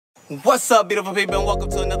What's up, beautiful people, and welcome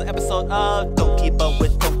to another episode of Don't Keep Up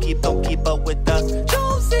With the Joneses. Don't keep up with the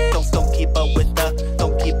Joneses.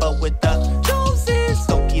 Don't keep up with the Joneses.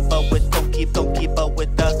 Don't keep up with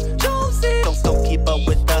the Joneses. Don't keep up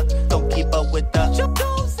with the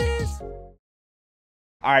Joneses.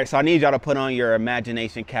 All right, so I need y'all to put on your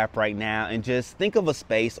imagination cap right now and just think of a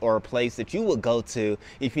space or a place that you would go to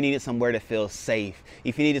if you needed somewhere to feel safe,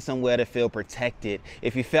 if you needed somewhere to feel protected,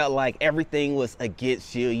 if you felt like everything was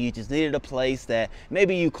against you, you just needed a place that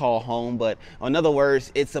maybe you call home, but in other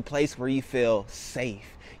words, it's a place where you feel safe.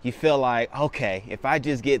 You feel like, okay, if I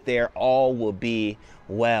just get there, all will be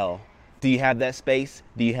well. Do you have that space?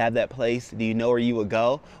 Do you have that place? Do you know where you would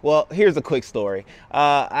go? Well, here's a quick story.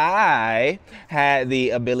 I had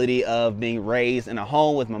the ability of being raised in a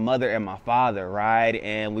home with my mother and my father, right?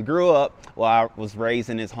 And we grew up, well, I was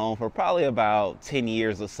raised in this home for probably about 10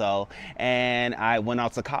 years or so. And I went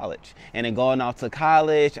out to college. And then going out to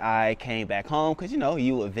college, I came back home because, you know,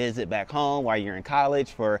 you would visit back home while you're in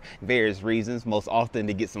college for various reasons, most often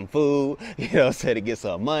to get some food, so to get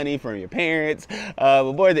some money from your parents.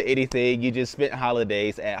 But more than anything, you just spent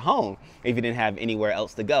holidays at home if you didn't have anywhere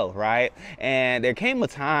else to go, right? And there came a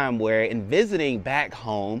time where in visiting back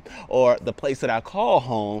home, or the place that I call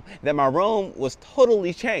home, that my room was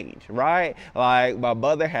totally changed, right? Like my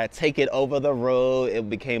mother had taken over the room, it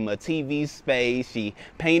became a TV space, she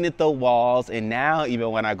painted the walls, and now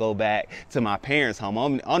even when I go back to my parents' home,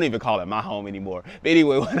 I don't even call it my home anymore. But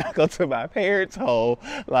anyway, when I go to my parents' home,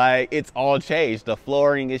 like it's all changed. The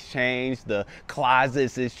flooring is changed, the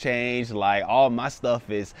closets is changed, like all my stuff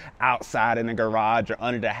is outside in the garage or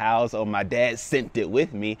under the house, or my dad sent it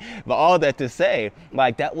with me. But all that to say,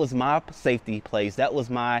 like that was my safety place. That was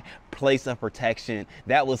my place of protection.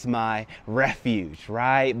 That was my refuge,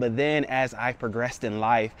 right? But then as I progressed in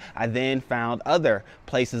life, I then found other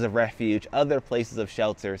places of refuge, other places of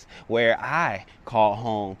shelters where I call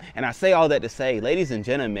home. And I say all that to say, ladies and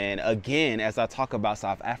gentlemen, again, as I talk about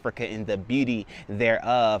South Africa and the beauty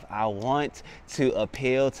thereof, I want to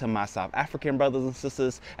appeal to my South African brothers and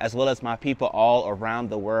sisters, as well as my people all around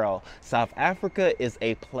the world. South Africa is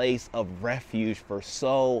a place of refuge for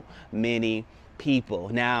so many people.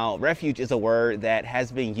 Now, refuge is a word that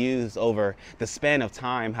has been used over the span of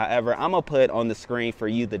time. However, I'm gonna put on the screen for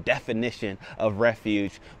you the definition of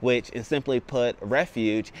refuge, which is simply put,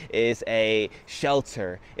 refuge is a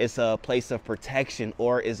shelter, it's a place of protection,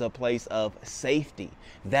 or is a place of safety.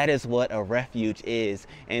 That is what a refuge is.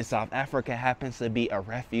 And South Africa happens to be a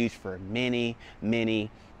refuge for many, many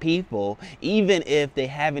people, even if they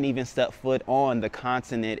haven't even stepped foot on the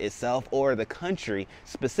continent itself or the country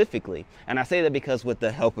specifically. And I say that because with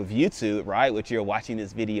the help of YouTube, right, which you're watching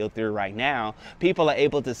this video through right now, people are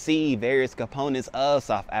able to see various components of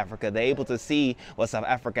South Africa. They're able to see what South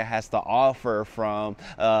Africa has to offer, from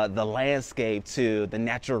the landscape to the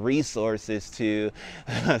natural resources to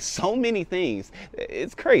so many things.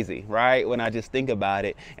 It's crazy, right, when I just think about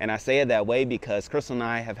it. And I say it that way because Chrystle and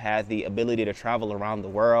I have had the ability to travel around the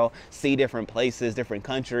world, see different places, different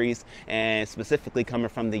countries, and specifically coming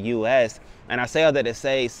from the US. And I say all that to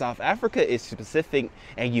say South Africa is specific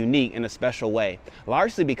and unique in a special way,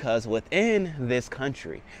 largely because within this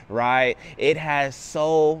country, right, it has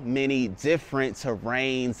so many different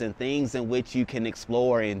terrains and things in which you can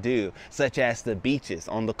explore and do, such as the beaches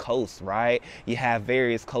on the coast, right? You have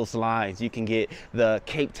various coastlines. You can get the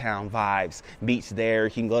Cape Town vibes beach there.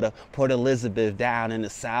 You can go to Port Elizabeth down in the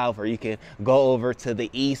south, or you can go over to the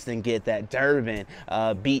east and get that Durban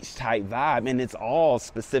beach type vibe. And it's all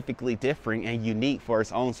specifically different and unique for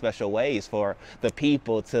its own special ways, for the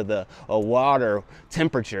people, to the water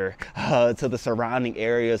temperature, to the surrounding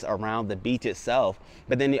areas around the beach itself.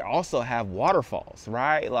 But then you also have waterfalls,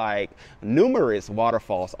 right? Like numerous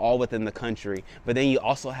waterfalls all within the country. But then you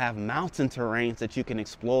also have mountain terrains that you can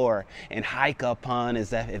explore and hike up on, if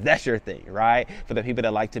that's your thing, right? For the people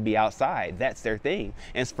that like to be outside, that's their thing.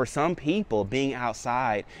 And for some people, being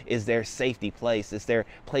outside is their safety place. It's their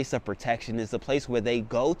place of protection. It's the place where they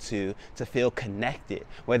go to feel connected,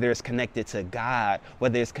 whether it's connected to God,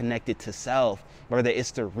 whether it's connected to self, whether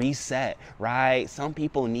it's to reset, right? Some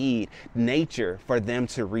people need nature for them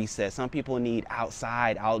to reset. Some people need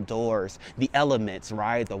outside, outdoors, the elements,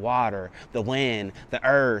 right? The water, the wind, the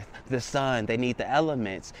earth, the sun. They need the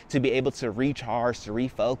elements to be able to recharge, to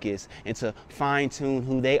refocus, and to fine tune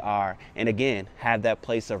who they are. And again, have that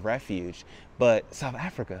place of refuge. But South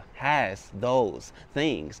Africa has those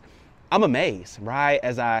things. I'm amazed, right?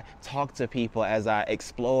 As I talk to people, as I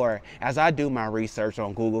explore, as I do my research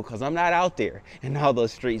on Google, because I'm not out there in all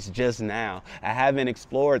those streets just now. I haven't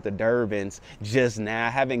explored the Durbans just now. I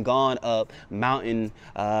haven't gone up mountain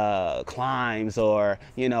climbs or,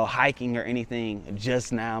 you know, hiking or anything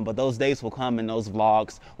just now. But those days will come and those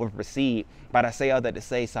vlogs will proceed. But I say all that to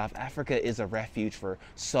say, South Africa is a refuge for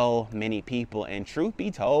so many people. And truth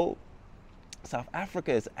be told, South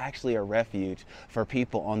Africa is actually a refuge for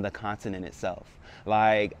people on the continent itself.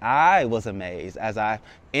 Like, I was amazed as I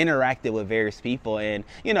interacted with various people, and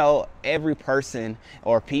you know, every person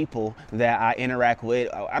or people that I interact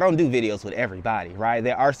with, I don't do videos with everybody, right?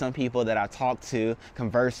 There are some people that I talk to,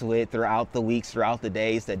 converse with throughout the weeks, throughout the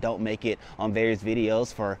days, that don't make it on various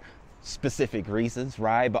videos for specific reasons,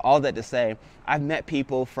 right? But all that to say, I've met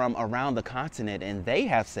people from around the continent, and they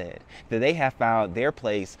have said that they have found their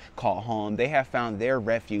place called home. They have found their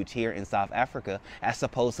refuge here in South Africa, as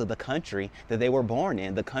opposed to the country that they were born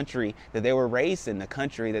in, the country that they were raised in, the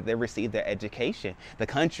country that they received their education, the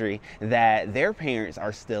country that their parents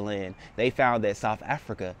are still in. They found that South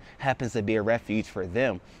Africa happens to be a refuge for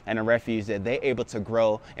them, and a refuge that they're able to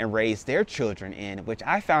grow and raise their children in, which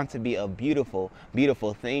I found to be a beautiful,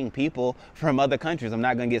 beautiful thing. People from other countries, I'm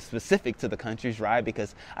not going to get specific to the countries, right,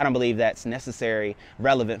 because I don't believe that's necessary,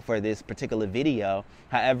 relevant for this particular video.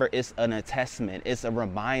 However, it's an attestment, it's a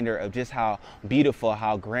reminder of just how beautiful,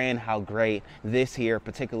 how grand, how great this here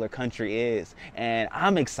particular country is. And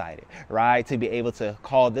I'm excited, right, to be able to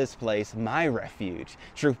call this place my refuge.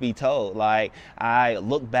 Truth be told, like, I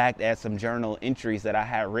look back at some journal entries that I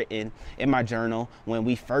had written in my journal when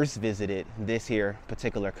we first visited this here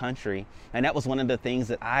particular country, and that was one of the things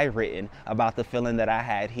that I written about the feeling that I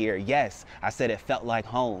had here. Yes, I said it felt like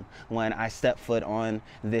home when I stepped foot on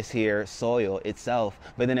this here soil itself,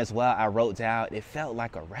 but then as well I wrote down it felt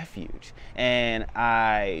like a refuge. And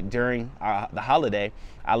during the holiday,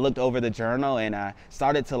 I looked over the journal and I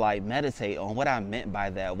started to like meditate on what I meant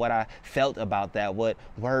by that, what I felt about that, what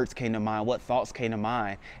words came to mind, what thoughts came to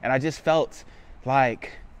mind, and I just felt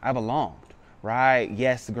like I belonged. Right?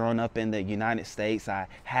 Yes, growing up in the United States, I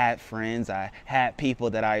had friends, I had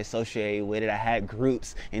people that I associated with it, I had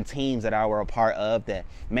groups and teams that I were a part of that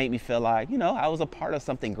made me feel like, you know, I was a part of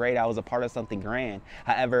something great, I was a part of something grand.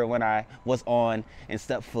 However, when I was on and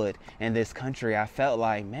stepped foot in this country, I felt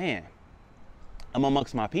like, man, I'm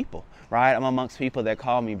amongst my people, right? I'm amongst people that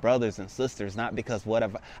call me brothers and sisters, not because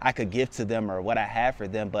whatever I could give to them or what I have for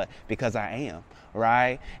them, but because I am,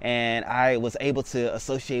 right? And I was able to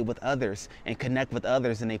associate with others and connect with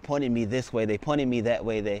others, and they pointed me this way, they pointed me that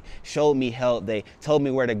way, they showed me help, they told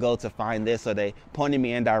me where to go to find this, or they pointed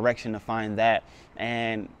me in direction to find that,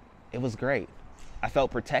 and it was great. I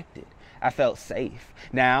felt protected. I felt safe.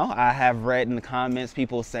 Now, I have read in the comments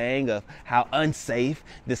people saying of how unsafe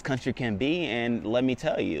this country can be, and let me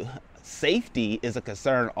tell you, safety is a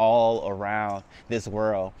concern all around this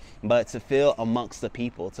world. But to feel amongst the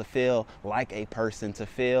people, to feel like a person, to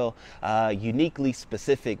feel uniquely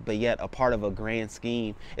specific but yet a part of a grand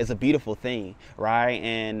scheme is a beautiful thing, right?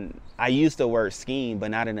 And I use the word scheme,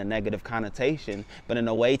 but not in a negative connotation, but in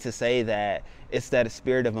a way to say that it's that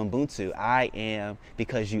spirit of Ubuntu. I am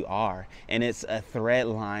because you are. And it's a thread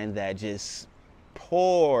line that just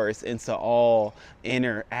pours into all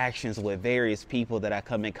interactions with various people that I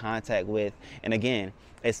come in contact with. And again,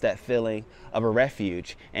 it's that feeling of a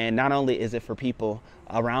refuge. And not only is it for people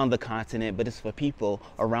around the continent, but it's for people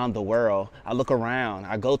around the world. I look around,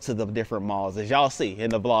 I go to the different malls. As y'all see in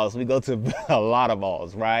the vlogs, we go to a lot of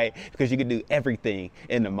malls, right? Because you can do everything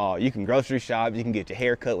in the mall. You can grocery shop, you can get your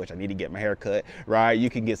hair cut, which I need to get my hair cut, right? You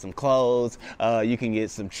can get some clothes, you can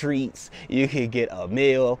get some treats, you can get a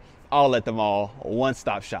meal, all at the mall,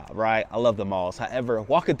 one-stop shop, right? I love the malls. However,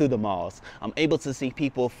 walking through the malls, I'm able to see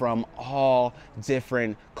people from all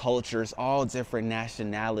different cultures, all different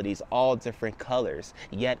nationalities, all different colors,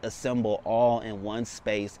 yet assemble all in one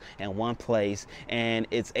space and one place. And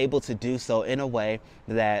it's able to do so in a way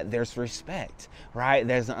that there's respect, right?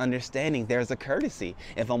 There's an understanding, there's a courtesy.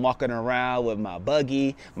 If I'm walking around with my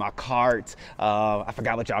buggy, my cart, I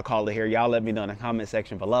forgot what y'all call it here. Y'all let me know in the comment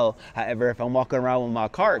section below. However, if I'm walking around with my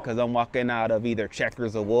cart, because I'm walking out of either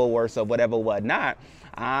Checkers or Woolworths or whatever, whatnot,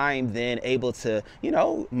 I'm then able to, you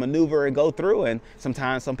know, maneuver and go through. And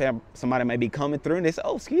sometimes somebody may be coming through and they say,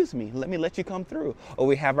 oh, excuse me, let me let you come through. Or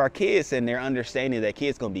we have our kids and they're understanding that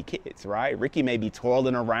kids gonna be kids, right? Ricky may be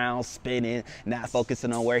twirling around, spinning, not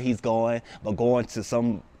focusing on where he's going, but going to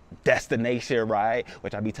some destination, right?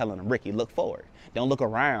 Which I be telling him, Ricky, look forward. Don't look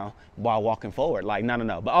around while walking forward. Like,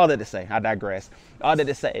 no. But all that to say, I digress. All that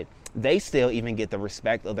to say, they still even get the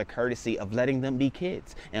respect or the courtesy of letting them be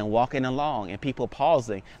kids and walking along and people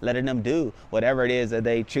pausing, letting them do whatever it is that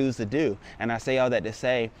they choose to do. And I say all that to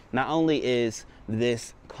say, not only is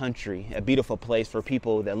this country a beautiful place for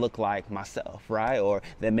people that look like myself, right, or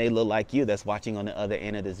that may look like you that's watching on the other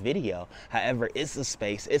end of this video. However, it's a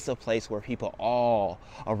space, it's a place where people all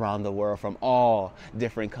around the world, from all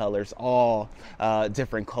different colors, all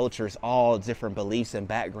different cultures, all different beliefs and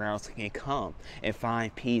backgrounds, can come and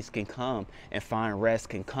find peace, can come and find rest,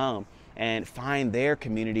 can come and find their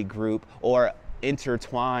community group or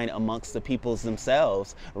intertwine amongst the peoples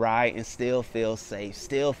themselves, right, and still feel safe,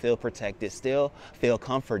 still feel protected, still feel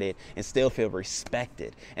comforted, and still feel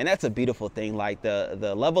respected. And that's a beautiful thing. Like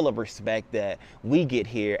the level of respect that we get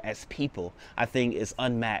here as people, I think, is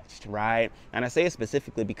unmatched, right? And I say it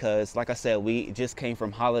specifically because, like I said, we just came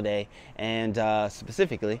from holiday, and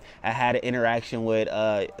specifically I had an interaction with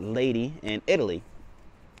a lady in Italy.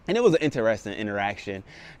 And it was an interesting interaction,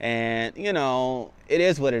 and you know, it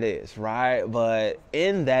is what it is, right? But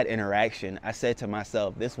in that interaction, I said to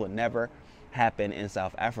myself, this would never happen in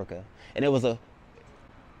South Africa. And it was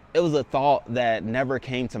a thought that never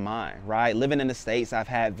came to mind, right? Living in the States, I've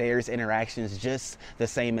had various interactions just the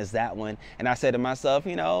same as that one. And I said to myself,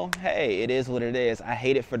 you know, hey, it is what it is. I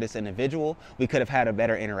hate it for this individual. We could have had a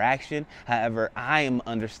better interaction. However, I am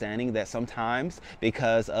understanding that sometimes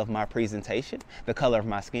because of my presentation, the color of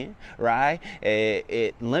my skin, right,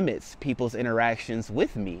 it limits people's interactions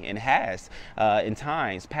with me, and has in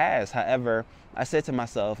times past. However, I said to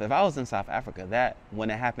myself, if I was in South Africa, that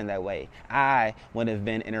wouldn't have happened that way. I would have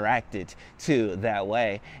been interacted to that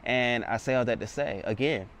way. And I say all that to say,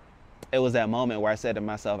 again, it was that moment where I said to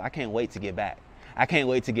myself, I can't wait to get back. I can't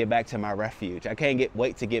wait to get back to my refuge. I can't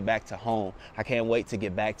wait to get back to home. I can't wait to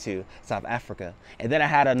get back to South Africa. And then I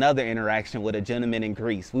had another interaction with a gentleman in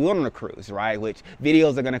Greece. We went on a cruise, right? Which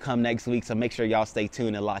videos are going to come next week. So make sure y'all stay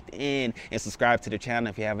tuned and locked in, and subscribe to the channel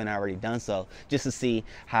if you haven't already done so, just to see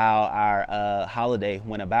how our holiday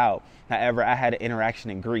went about. However, I had an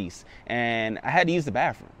interaction in Greece, and I had to use the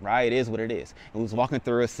bathroom, right? It is what it is. I was walking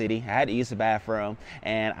through a city. I had to use the bathroom,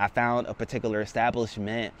 and I found a particular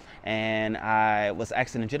establishment, and I was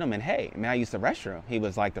asking the gentleman, hey, may I use the restroom? He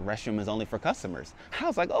was like, the restroom is only for customers. I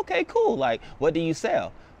was like, okay, cool. Like, what do you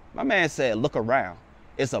sell? My man said, look around.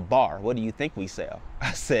 It's a bar. What do you think we sell?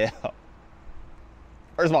 I said,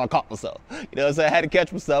 first of all, I caught myself. You know what I'm saying? I had to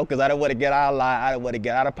catch myself because I didn't want to get out of line. I didn't want to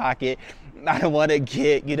get out of pocket. I didn't want to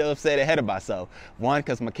get, you know what I'm saying, ahead of myself. One,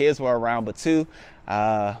 because my kids were around, but two,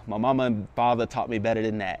 my mama and father taught me better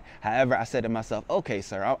than that. However, I said to myself, okay,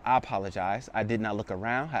 sir, I apologize. I did not look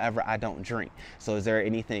around. However, I don't drink. So is there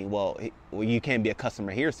anything, well, you can't be a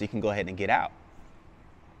customer here, so you can go ahead and get out.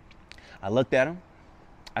 I looked at him.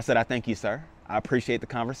 I said, I thank you, sir. I appreciate the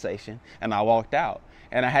conversation. And I walked out.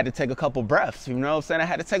 And I had to take a couple breaths. You know what I'm saying? I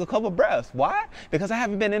had to take a couple breaths. Why? Because I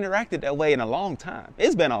haven't been interacted that way in a long time.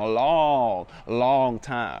 It's been a long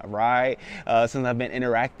time, right? Since I've been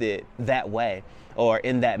interacted that way or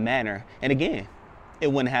in that manner. And again,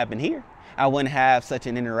 it wouldn't happen here. I wouldn't have such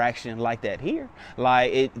an interaction like that here.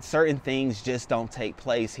 Like, certain things just don't take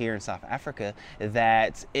place here in South Africa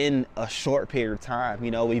that in a short period of time.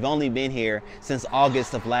 You know, we've only been here since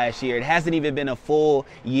August of last year. It hasn't even been a full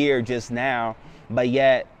year just now. But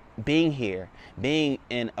yet, being here, being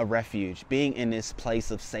in a refuge, being in this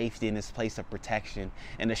place of safety, in this place of protection,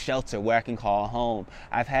 in a shelter where I can call home,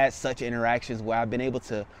 I've had such interactions where I've been able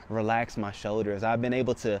to relax my shoulders. I've been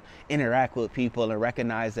able to interact with people and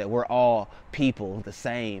recognize that we're all people the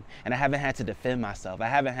same. And I haven't had to defend myself. I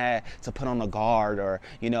haven't had to put on a guard or,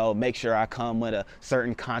 you know, make sure I come with a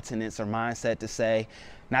certain continence or mindset to say,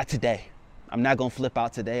 not today. I'm not gonna flip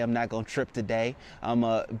out today. I'm not gonna trip today. I'm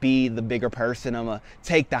gonna be the bigger person. I'm gonna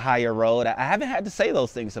take the higher road. I haven't had to say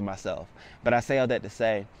those things to myself, but I say all that to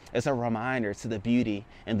say, it's a reminder to the beauty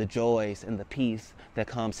and the joys and the peace that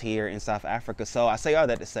comes here in South Africa. So I say all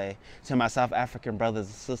that to say to my South African brothers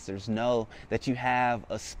and sisters, know that you have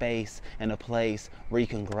a space and a place where you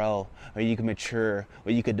can grow, where you can mature,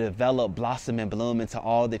 where you can develop, blossom, and bloom into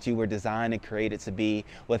all that you were designed and created to be,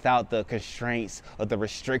 without the constraints or the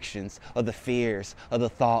restrictions or the fears or the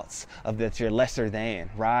thoughts of that you're lesser than.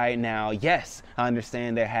 Right now, yes, I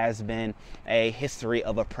understand there has been a history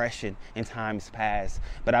of oppression in times past,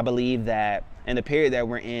 but I believe that in the period that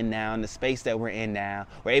we're in now, in the space that we're in now,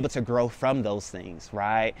 we're able to grow from those things,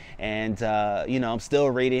 right? And, you know, I'm still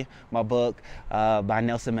reading my book by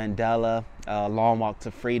Nelson Mandela, Long Walk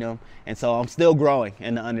to Freedom. And so I'm still growing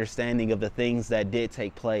in the understanding of the things that did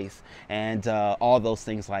take place and all those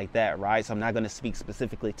things like that, right? So I'm not going to speak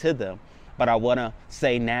specifically to them, But I want to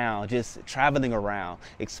say now, just traveling around,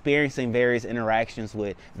 experiencing various interactions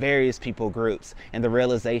with various people groups, and the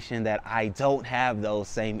realization that I don't have those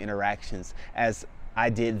same interactions as I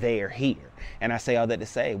did there here. And I say all that to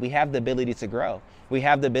say, we have the ability to grow. We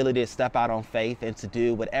have the ability to step out on faith and to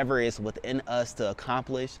do whatever is within us to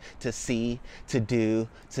accomplish, to see, to do,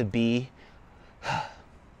 to be,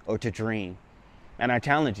 or to dream. And I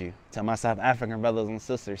challenge you, to my South African brothers and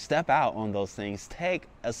sisters, step out on those things. Take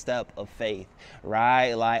a step of faith,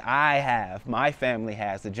 right? Like I have, my family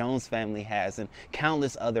has, the Jones family has, and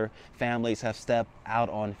countless other families have stepped out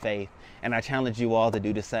on faith. And I challenge you all to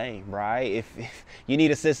do the same, right? If you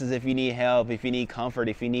need assistance, if you need help, if you need comfort,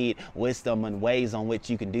 if you need wisdom and ways on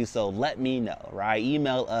which you can do so, let me know, right?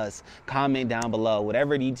 Email us, comment down below,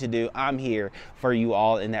 whatever you need to do, I'm here for you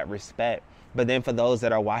all in that respect. But then for those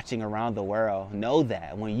that are watching around the world, know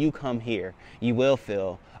that when you come here, you will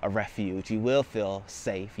feel a refuge. You will feel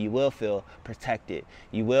safe. You will feel protected.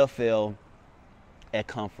 You will feel at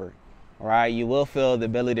comfort, right? You will feel the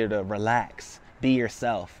ability to relax, be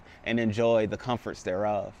yourself, and enjoy the comforts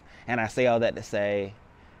thereof. And I say all that to say,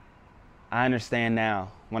 I understand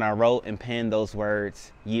now when I wrote and penned those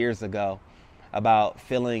words years ago about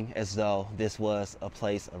feeling as though this was a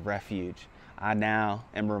place of refuge. I now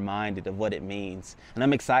am reminded of what it means. And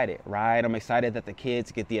I'm excited, right? I'm excited that the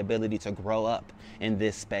kids get the ability to grow up in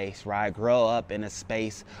this space, right? Grow up in a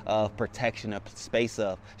space of protection, a space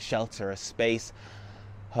of shelter, a space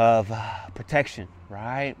of protection,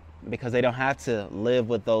 right? Because they don't have to live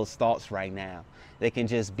with those thoughts right now. They can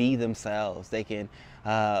just be themselves. They can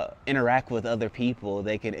interact with other people.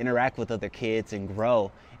 They can interact with other kids and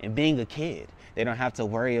grow in being a kid. They don't have to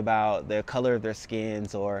worry about the color of their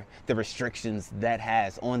skins or the restrictions that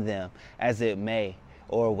has on them, as it may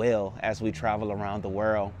or will as we travel around the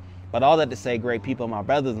world. But all that to say, great people, my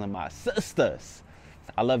brothers and my sisters,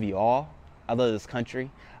 I love you all. I love this country.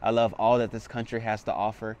 I love all that this country has to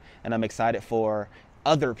offer. And I'm excited for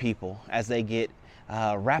other people as they get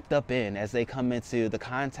wrapped up in, as they come into the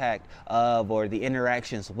contact of or the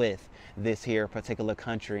interactions with this here particular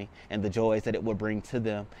country and the joys that it will bring to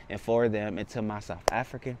them and for them. And to my South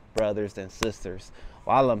African brothers and sisters,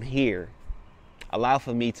 while I'm here, allow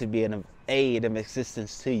for me to be an aid of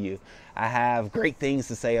assistance to you. I have great things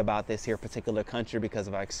to say about this here particular country because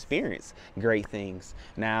I've experienced great things.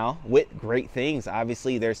 Now, with great things,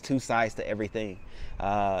 obviously there's two sides to everything.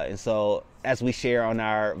 And so as we share on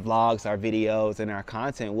our vlogs, our videos, and our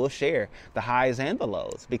content, we'll share the highs and the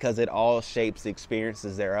lows because it all shapes the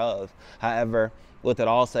experiences thereof. However, with it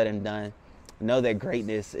all said and done, know that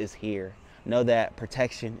greatness is here. Know that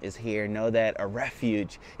protection is here. Know that a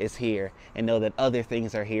refuge is here. And know that other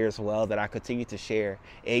things are here as well that I continue to share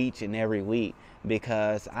each and every week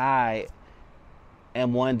because I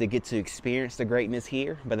am one to get to experience the greatness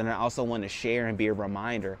here, but then I also want to share and be a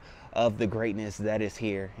reminder of the greatness that is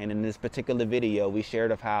here. And in this particular video, we shared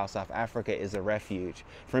of how South Africa is a refuge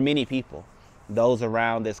for many people, those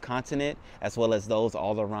around this continent, as well as those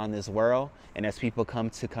all around this world. And as people come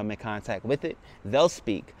in contact with it, they'll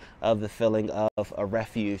speak of the feeling of a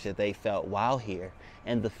refuge that they felt while here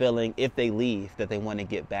and the feeling, if they leave, that they want to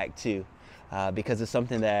get back to. Because it's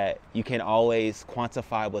something that you can't always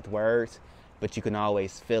quantify with words, but you can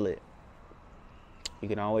always feel it. You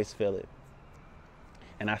can always feel it.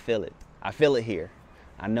 And I feel it. I feel it here.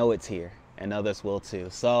 I know it's here. And others will too.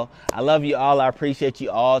 So I love you all. I appreciate you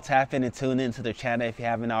all. Tap in and tune into the channel if you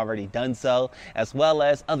haven't already done so, as well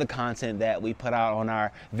as other content that we put out on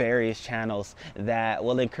our various channels that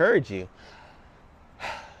will encourage you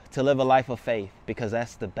to live a life of faith, because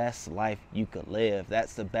that's the best life you could live.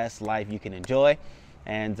 That's the best life you can enjoy.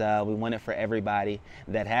 And we want it for everybody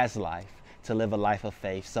that has life to live a life of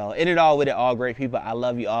faith. So in it all, with it all, great people, I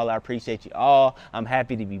love you all. I appreciate you all. I'm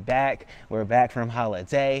happy to be back. We're back from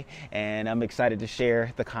holiday, and I'm excited to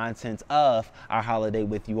share the contents of our holiday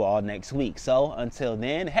with you all next week. So until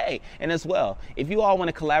then, hey, and as well, if you all want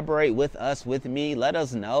to collaborate with us, with me, let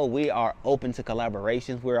us know. We are open to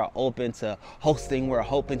collaborations. We are open to hosting. We're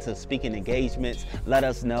open to speaking engagements. Let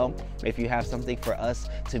us know if you have something for us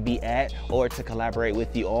to be at or to collaborate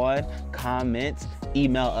with you on. Comment,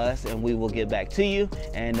 email us, and we will get back to you.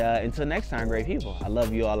 And until next time, great people, I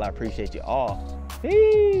love you all. I appreciate you all.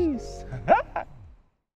 Peace.